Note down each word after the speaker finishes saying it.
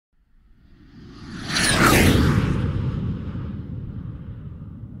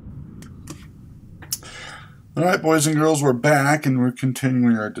All right, boys and girls, we're back and we're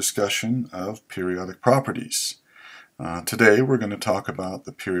continuing our discussion of periodic properties. Today we're going to talk about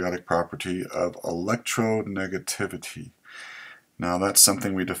the periodic property of electronegativity. Now that's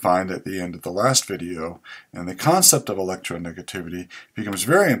something we defined at the end of the last video, and the concept of electronegativity becomes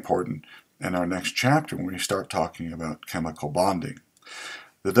very important in our next chapter when we start talking about chemical bonding.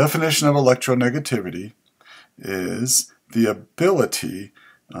 The definition of electronegativity is the ability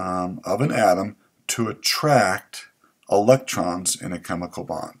of an atom to attract electrons in a chemical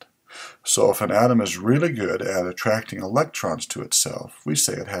bond. So if an atom is really good at attracting electrons to itself, we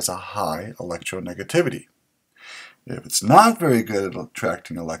say it has a high electronegativity. If it's not very good at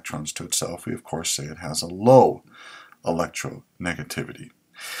attracting electrons to itself, we of course say it has a low electronegativity.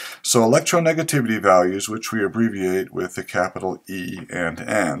 So electronegativity values, which we abbreviate with the capital E and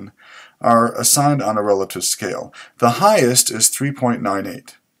N, are assigned on a relative scale. The highest is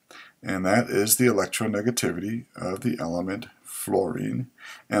 3.98. and that is the electronegativity of the element fluorine,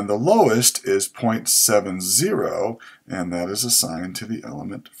 and the lowest is 0.70, and that is assigned to the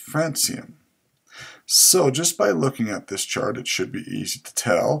element francium. So just by looking at this chart, it should be easy to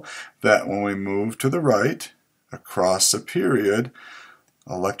tell that when we move to the right across a period,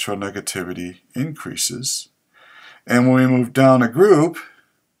 electronegativity increases, and when we move down a group,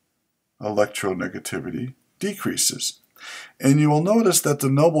 electronegativity decreases. And you will notice that the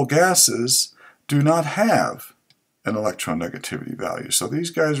noble gases do not have an electronegativity value. So these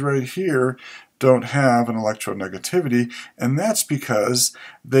guys right here don't have an electronegativity, and that's because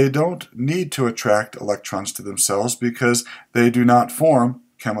they don't need to attract electrons to themselves because they do not form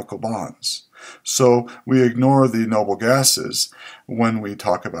chemical bonds. So we ignore the noble gases when we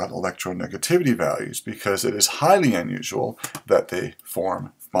talk about electronegativity values because it is highly unusual that they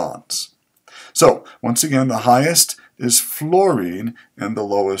form bonds. So once again, the highest is fluorine and the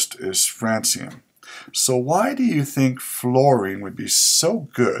lowest is francium. So why do you think fluorine would be so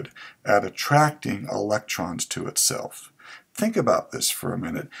good at attracting electrons to itself? Think about this for a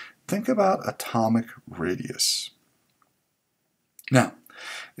minute. Think about atomic radius. Now,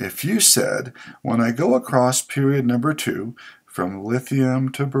 if you said, when I go across period number 2, from lithium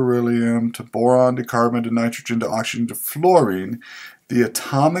to beryllium to boron to carbon to nitrogen to oxygen to fluorine, the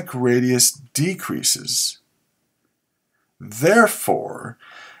atomic radius decreases. Therefore,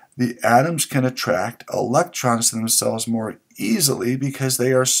 the atoms can attract electrons to themselves more easily because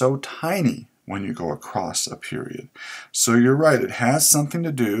they are so tiny when you go across a period. So you're right, it has something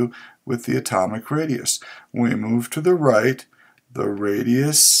to do with the atomic radius. When we move to the right, the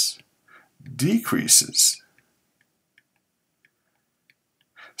radius decreases.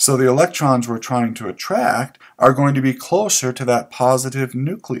 So the electrons we're trying to attract are going to be closer to that positive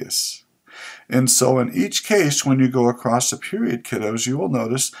nucleus. And so in each case, when you go across a period, kiddos, you will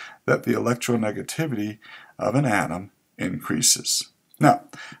notice that the electronegativity of an atom increases. Now,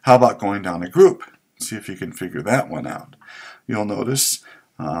 how about going down a group? See if you can figure that one out. You'll notice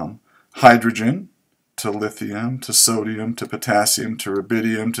hydrogen to lithium to sodium to potassium to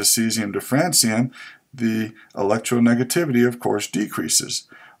rubidium to cesium to francium, the electronegativity, of course, decreases.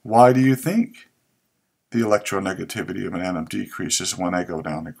 Why do you think the electronegativity of an atom decreases when I go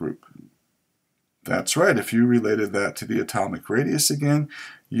down a group? That's right. If you related that to the atomic radius again,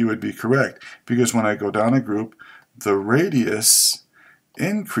 you would be correct. Because when I go down a group, the radius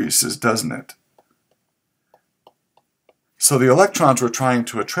increases, doesn't it? So the electrons we're trying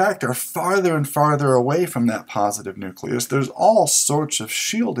to attract are farther and farther away from that positive nucleus. There's all sorts of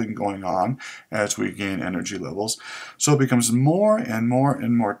shielding going on as we gain energy levels. So it becomes more and more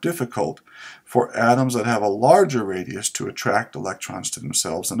and more difficult for atoms that have a larger radius to attract electrons to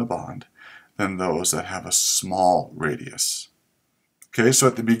themselves in a bond than those that have a small radius. Okay, so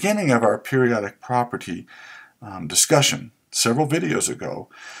at the beginning of our periodic property discussion, several videos ago,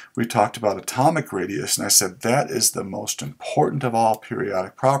 we talked about atomic radius, and I said that is the most important of all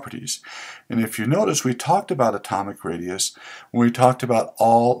periodic properties. And if you notice, we talked about atomic radius when we talked about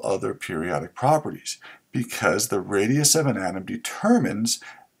all other periodic properties, because the radius of an atom determines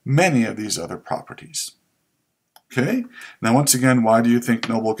many of these other properties. Okay, now once again, why do you think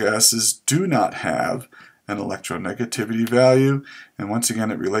noble gases do not have an electronegativity value? And once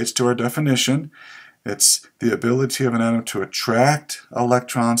again, it relates to our definition. It's the ability of an atom to attract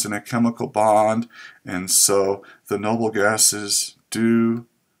electrons in a chemical bond, and so the noble gases do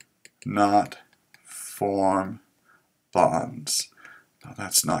not form bonds. Now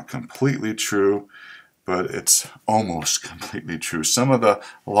that's not completely true, but it's almost completely true. Some of the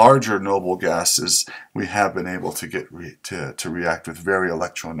larger noble gases we have been able to get to react with very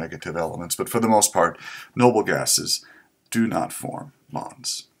electronegative elements, but for the most part, noble gases do not form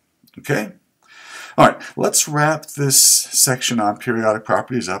bonds. Okay? All right, let's wrap this section on periodic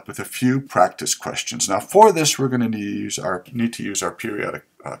properties up with a few practice questions. Now for this, we're going to need to use our periodic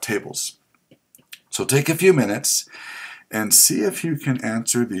tables. So take a few minutes and see if you can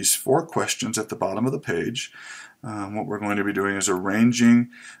answer these 4 questions at the bottom of the page. What we're going to be doing is arranging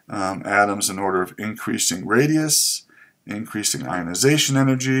atoms in order of increasing radius, increasing ionization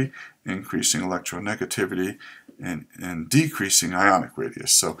energy, increasing electronegativity, and decreasing ionic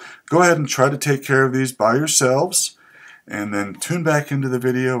radius. So go ahead and try to take care of these by yourselves, and then tune back into the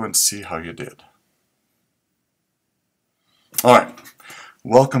video and see how you did. All right,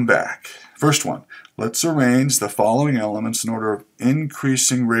 welcome back. First one, let's arrange the following elements in order of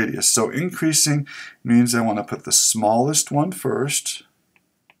increasing radius. So increasing means I want to put the smallest one first,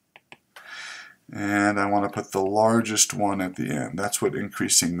 and I want to put the largest one at the end. That's what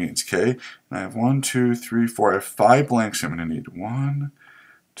increasing means, okay? And I have 1, 2, 3, 4. I have 5 blanks I'm going to need. 1,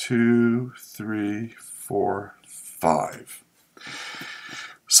 2, 3, 4, 5.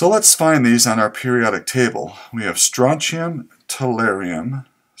 So let's find these on our periodic table. We have strontium, tellurium.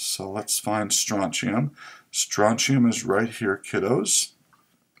 So let's find strontium. Strontium is right here, kiddos.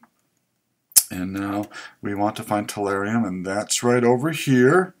 And now we want to find tellurium, and that's right over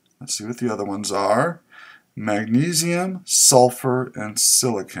here. Let's see what the other ones are. Magnesium, sulfur, and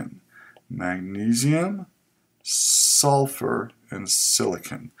silicon. Magnesium, sulfur, and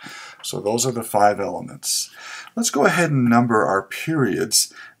silicon. So those are the 5 elements. Let's go ahead and number our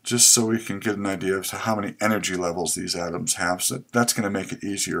periods just so we can get an idea of how many energy levels these atoms have. So that's going to make it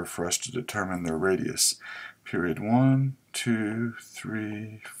easier for us to determine their radius. Period 1, 2,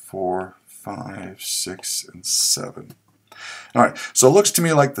 3, 4, 5, 6, and 7. All right, so it looks to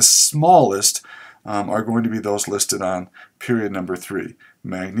me like the smallest are going to be those listed on period number 3.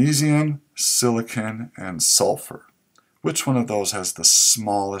 Magnesium, silicon, and sulfur. Which one of those has the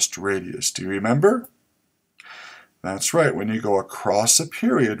smallest radius? Do you remember? That's right, when you go across a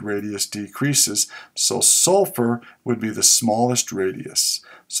period, radius decreases, so sulfur would be the smallest radius.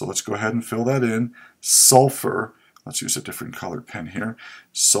 So let's go ahead and fill that in. Sulfur, let's use a different colored pen here.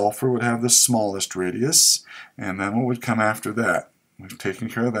 Sulfur would have the smallest radius, and then what would come after that? We've taken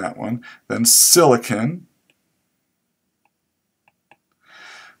care of that one. Then silicon.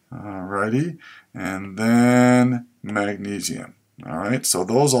 Alrighty, and then magnesium. Alright, so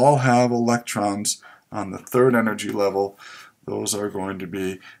those all have electrons on the 3rd energy level. Those are going to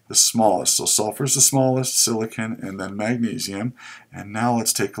be the smallest. So sulfur is the smallest, silicon, and then magnesium. And now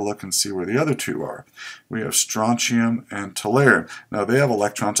let's take a look and see where the other 2 are. We have strontium and tellurium. Now they have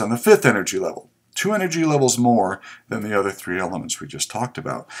electrons on the 5th energy level. 2 energy levels more than the other 3 elements we just talked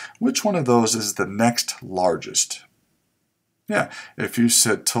about. Which one of those is the next largest? Yeah, if you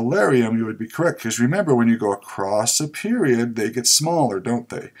said tellurium, you would be correct, because remember, when you go across a period, they get smaller, don't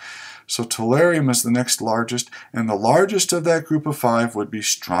they? So tellurium is the next largest, and the largest of that group of 5 would be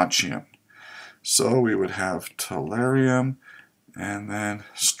strontium. So we would have tellurium and then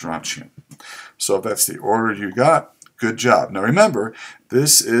strontium. So if that's the order you got, good job. Now remember,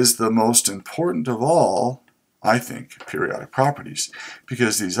 this is the most important of all, I think, periodic properties,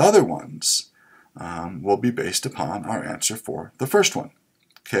 because these other ones will be based upon our answer for the first one.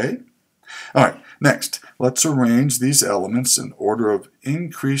 Okay? All right, next, let's arrange these elements in order of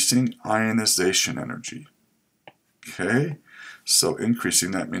increasing ionization energy. Okay, so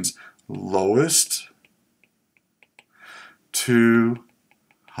increasing, that means lowest to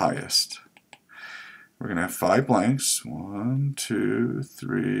highest. We're going to have 5 blanks. 1, 2,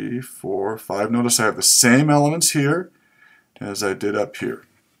 3, 4, 5. Notice I have the same elements here as I did up here.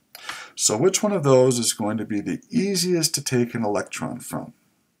 So which one of those is going to be the easiest to take an electron from?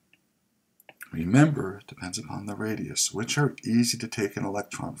 Remember, it depends upon the radius. Which are easy to take an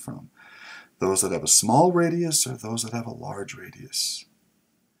electron from? Those that have a small radius or those that have a large radius?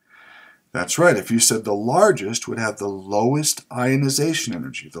 That's right. If you said the largest would have the lowest ionization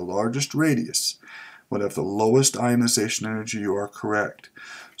energy, the largest radius would have the lowest ionization energy, you are correct.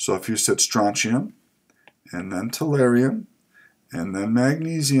 So if you said strontium, and then tellurium, and then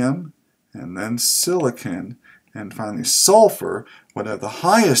magnesium, and then silicon, and finally sulfur would have the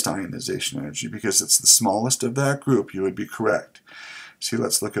highest ionization energy because it's the smallest of that group, you would be correct. See,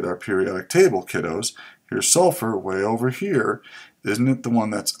 let's look at our periodic table, kiddos. Here's sulfur way over here. Isn't it the one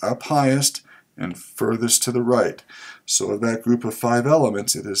that's up highest and furthest to the right? So of that group of 5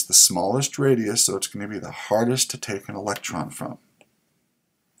 elements, it is the smallest radius, so it's going to be the hardest to take an electron from.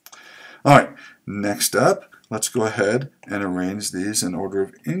 All right, next up, let's go ahead and arrange these in order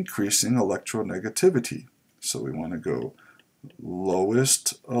of increasing electronegativity. So we want to go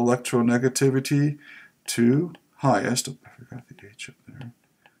lowest electronegativity to highest. Oh, I forgot the H up there.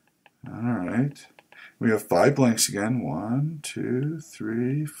 All right. We have 5 blanks again. 1, 2,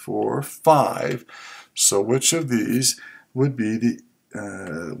 3, 4, 5. So which of these would be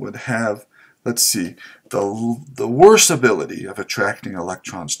would have, let's see, the worst ability of attracting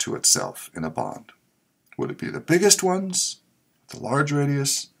electrons to itself in a bond? Would it be the biggest ones, the large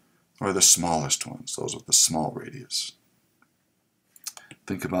radius, or the smallest ones, those with the small radius?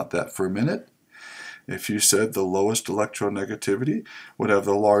 Think about that for a minute. If you said the lowest electronegativity would have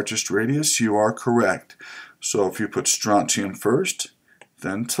the largest radius, you are correct. So if you put strontium first,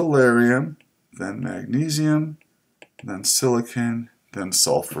 then tellurium, then magnesium, then silicon, then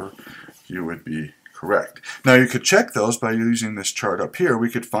sulfur, you would be correct. Now you could check those by using this chart up here. We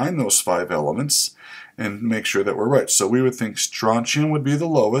could find those 5 elements and make sure that we're right. So we would think strontium would be the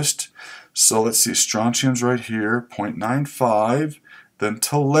lowest. So let's see, strontium's right here, 0.95. Then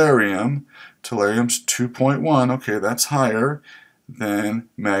tellurium's 2.1, okay, that's higher. Then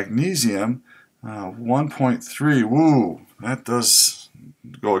magnesium, 1.3, woo, that does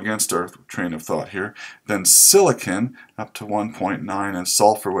go against our train of thought here. Then silicon, up to 1.9, and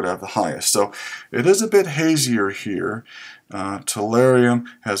sulfur would have the highest. So it is a bit hazier here. Tellurium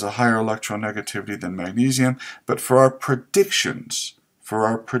has a higher electronegativity than magnesium, but for our predictions,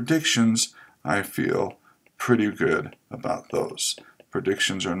 I feel pretty good about those.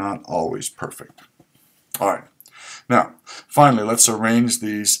 Predictions are not always perfect. All right. Now, finally, let's arrange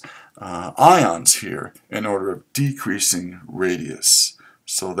these ions here in order of decreasing radius.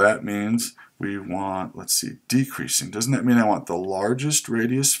 So that means we want, let's see, decreasing. Doesn't that mean I want the largest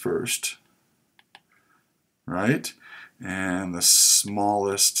radius first, right? And the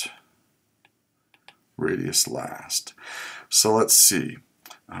smallest radius last. So let's see.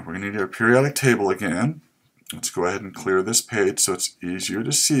 We're going to need our periodic table again. Let's go ahead and clear this page so it's easier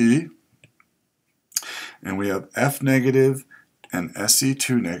to see. And we have F negative and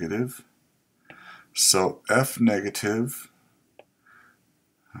Se2 negative. So F negative,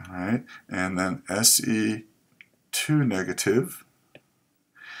 all right, and then Se2 negative.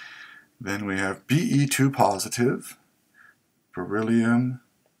 Then we have Be2 positive, beryllium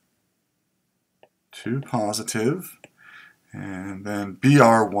 2 positive, and then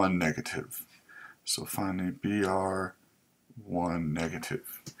Br1 negative. So finally Br1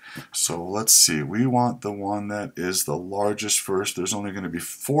 negative. So let's see, we want the one that is the largest first. There's only going to be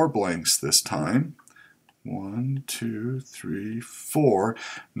 4 blanks this time. 1, 2, 3, 4.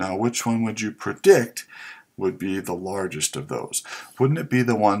 Now which one would you predict would be the largest of those? Wouldn't it be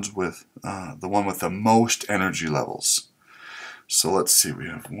the ones with the one with the most energy levels? So let's see, we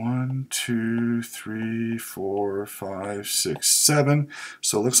have 1, 2, 3, 4, 5, 6, 7.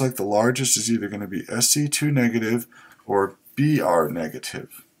 So it looks like the largest is either going to be Se2 negative or Br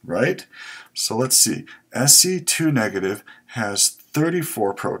negative, right? So let's see, Se2 negative has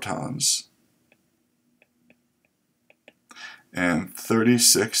 34 protons and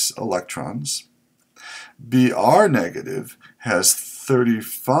 36 electrons. Br negative has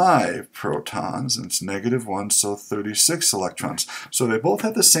 35 protons, and it's -1, so 36 electrons. So they both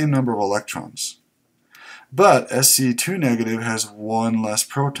have the same number of electrons. But Se2 negative has 1 less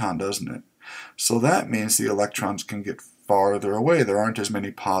proton, doesn't it? So that means the electrons can get farther away. There aren't as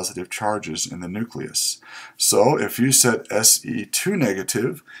many positive charges in the nucleus. So if you said Se2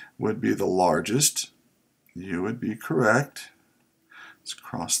 negative would be the largest, you would be correct. Let's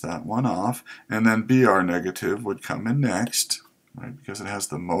cross that one off. And then Br negative would come in next, right, because it has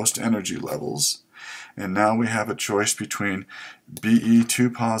the most energy levels. And now we have a choice between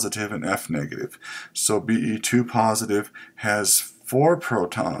Be2 positive and F negative. So Be2 positive has 4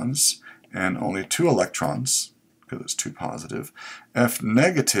 protons and only 2 electrons, because it's 2 positive. F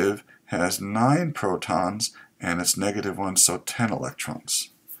negative has 9 protons and it's -1, so 10 electrons.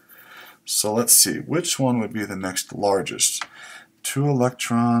 So let's see, which one would be the next largest? 2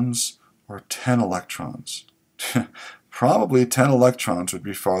 electrons or 10 electrons? Probably 10 electrons would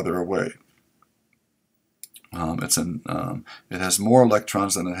be farther away. It has more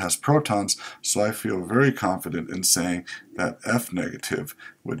electrons than it has protons, so I feel very confident in saying that F negative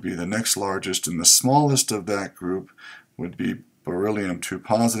would be the next largest, and the smallest of that group would be beryllium 2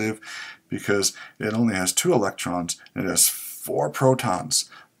 positive, because it only has 2 electrons and it has 4 protons,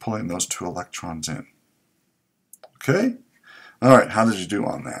 pulling those 2 electrons in. Okay? All right, how did you do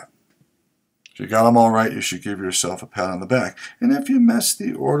on that? If you got them all right, you should give yourself a pat on the back. And if you messed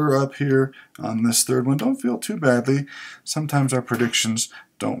the order up here on this third one, don't feel too badly. Sometimes our predictions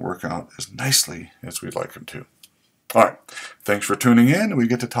don't work out as nicely as we'd like them to. All right, thanks for tuning in. We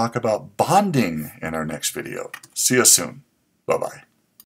get to talk about bonding in our next video. See you soon. Bye-bye.